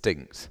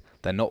distinct.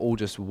 They're not all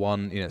just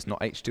one, it's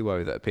not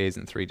H2O that appears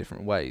in three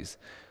different ways.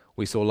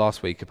 We saw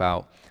last week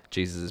about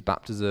Jesus'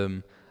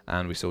 baptism,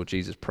 and we saw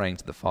Jesus praying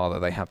to the Father.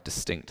 They have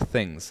distinct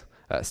things,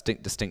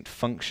 distinct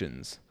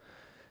functions.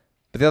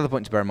 But the other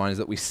point to bear in mind is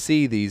that we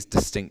see these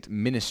distinct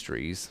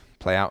ministries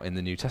play out in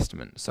the New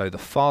Testament. So the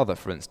Father,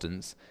 for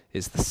instance,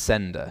 is the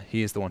sender.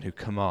 He is the one who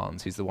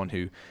commands. He's the one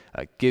who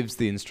gives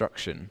the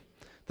instruction.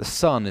 The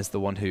Son is the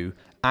one who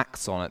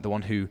acts on it, the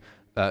one who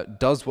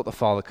does what the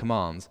Father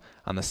commands,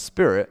 and the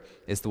Spirit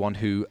is the one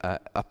who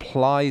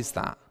applies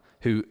that,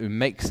 who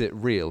makes it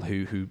real,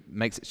 who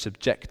makes it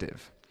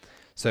subjective.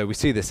 So we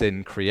see this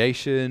in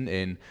creation,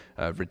 in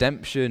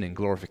redemption, in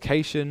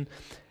glorification.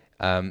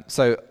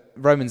 So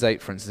Romans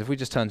 8, for instance, if we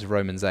just turn to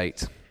Romans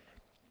 8,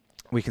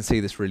 we can see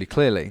this really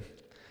clearly.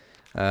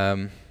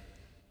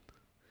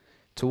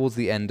 Towards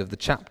the end of the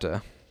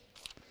chapter,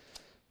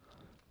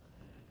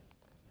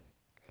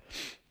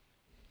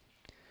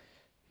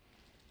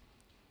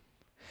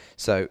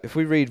 so if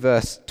we read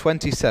verse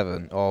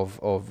 27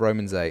 of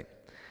Romans 8,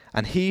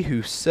 and he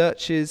who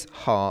searches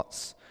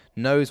hearts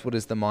knows what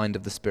is the mind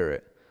of the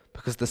Spirit,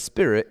 because the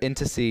Spirit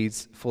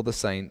intercedes for the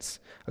saints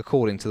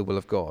according to the will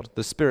of God.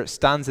 The Spirit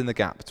stands in the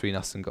gap between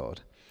us and God.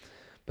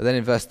 But then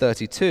in verse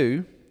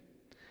 32,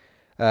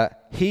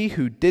 he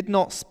who did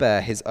not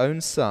spare his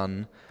own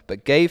Son,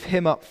 but gave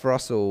him up for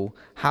us all,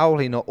 how will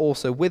he not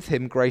also with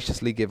him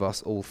graciously give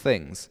us all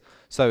things?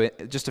 So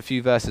just a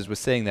few verses we're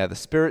seeing there. The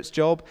Spirit's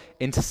job,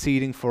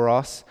 interceding for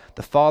us.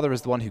 The Father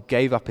is the one who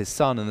gave up his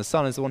Son, and the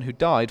Son is the one who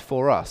died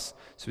for us.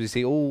 So we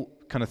see all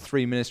kind of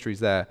three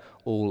ministries there,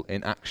 all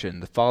in action.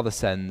 The Father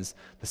sends,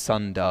 the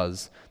Son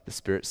does, the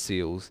Spirit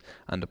seals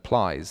and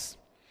applies.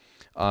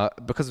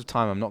 Because of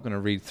time, I'm not going to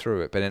read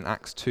through it, but in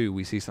Acts 2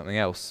 we see something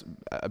else,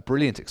 a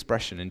brilliant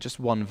expression in just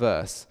one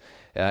verse.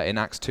 In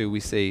Acts 2 we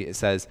see, it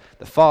says,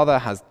 the Father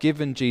has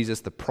given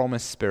Jesus the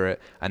promised Spirit,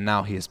 and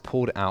now he has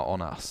poured it out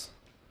on us.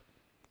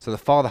 So the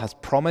Father has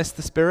promised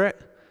the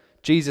Spirit,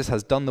 Jesus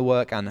has done the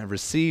work and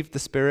received the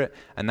Spirit,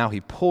 and now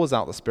he pours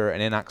out the Spirit,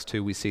 and in Acts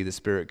 2 we see the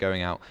Spirit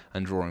going out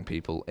and drawing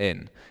people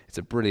in. It's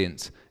a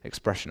brilliant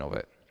expression of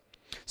it.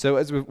 So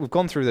as we've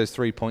gone through those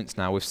 3 points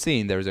now, we've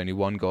seen there is only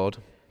one God,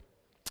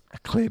 a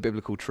clear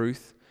biblical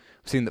truth.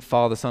 We've seen that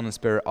Father, Son, and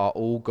Spirit are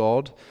all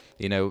God,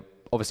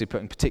 obviously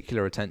putting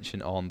particular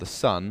attention on the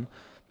Son,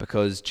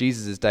 because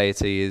Jesus'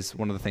 deity is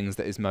one of the things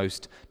that is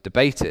most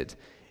debated.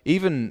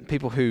 Even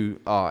people who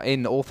are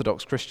in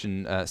Orthodox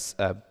Christian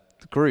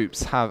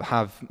groups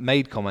have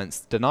made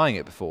comments denying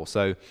it before.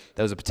 So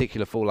there was a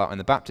particular fallout in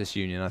the Baptist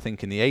Union, I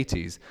think in the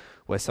 80s,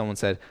 where someone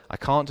said, I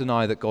can't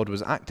deny that God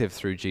was active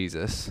through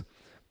Jesus,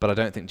 but I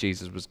don't think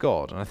Jesus was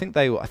God. And I think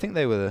they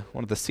were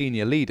one of the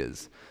senior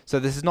leaders. So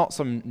this is not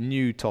some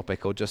new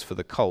topic or just for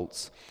the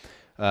cults,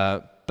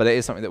 but it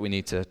is something that we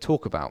need to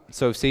talk about.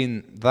 So we've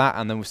seen that,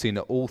 and then we've seen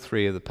that all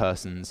three of the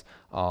persons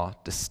are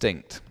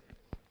distinct,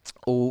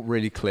 all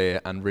really clear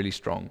and really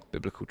strong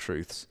biblical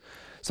truths.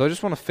 So I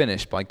just want to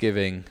finish by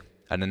giving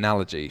an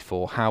analogy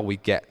for how we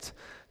get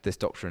this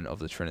doctrine of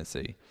the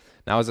Trinity.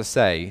 Now, as I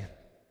say,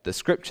 the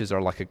scriptures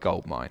are like a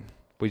gold mine.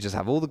 We just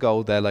have all the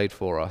gold there laid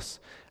for us,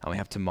 and we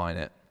have to mine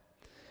it.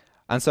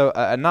 And so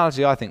an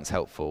analogy I think is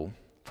helpful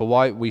for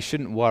why we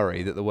shouldn't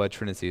worry that the word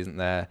Trinity isn't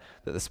there,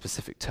 that the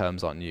specific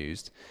terms aren't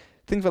used.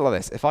 Think of it like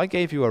this. If I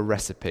gave you a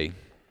recipe,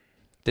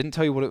 didn't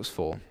tell you what it was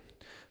for,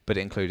 but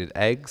it included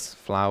eggs,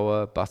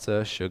 flour,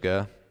 butter,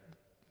 sugar,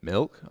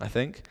 milk, I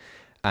think,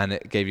 and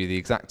it gave you the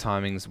exact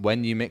timings,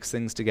 when you mix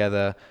things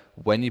together,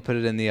 when you put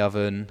it in the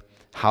oven,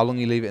 how long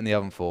you leave it in the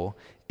oven for.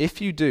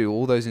 If you do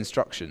all those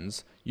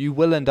instructions, you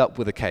will end up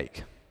with a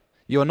cake.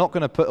 You are not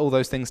going to put all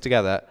those things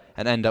together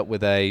and end up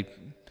with a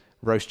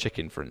roast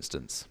chicken, for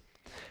instance.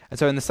 And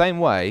so in the same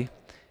way,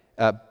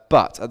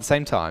 but at the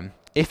same time,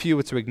 if you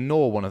were to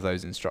ignore one of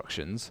those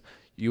instructions,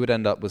 you would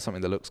end up with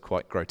something that looks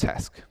quite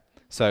grotesque.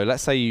 So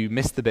let's say you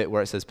missed the bit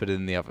where it says put it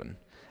in the oven,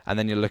 and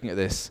then you're looking at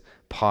this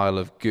pile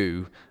of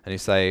goo, and you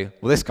say,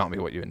 well, this can't be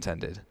what you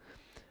intended.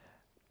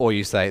 Or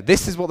you say,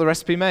 this is what the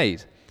recipe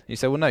made. And you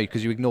say, well, no,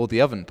 because you ignored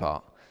the oven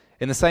part.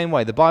 In the same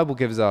way, the Bible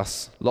gives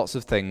us lots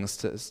of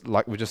things,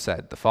 like we just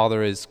said, the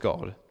Father is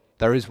God,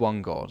 there is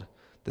one God,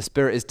 the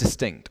Spirit is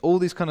distinct. All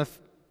these kind of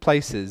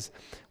places,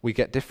 we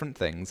get different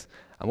things,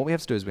 and what we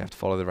have to do is we have to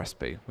follow the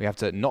recipe. We have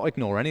to not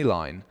ignore any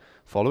line,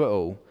 follow it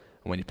all,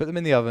 and when you put them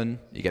in the oven,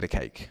 you get a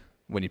cake.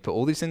 When you put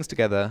all these things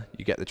together,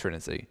 you get the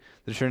Trinity.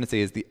 The Trinity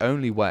is the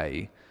only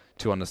way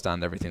to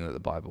understand everything that the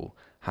Bible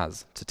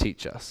has to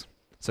teach us.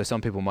 So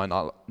some people might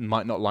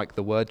not like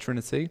the word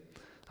Trinity,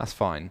 that's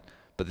fine,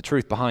 but the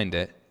truth behind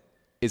it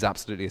is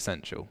absolutely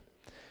essential.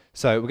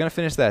 So we're going to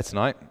finish there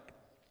tonight.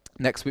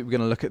 Next week we're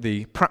going to look at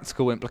the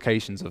practical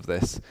implications of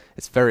this.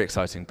 It's a very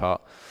exciting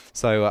part.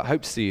 So I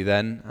hope to see you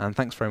then, and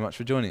thanks very much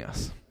for joining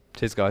us.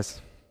 Cheers,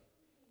 guys.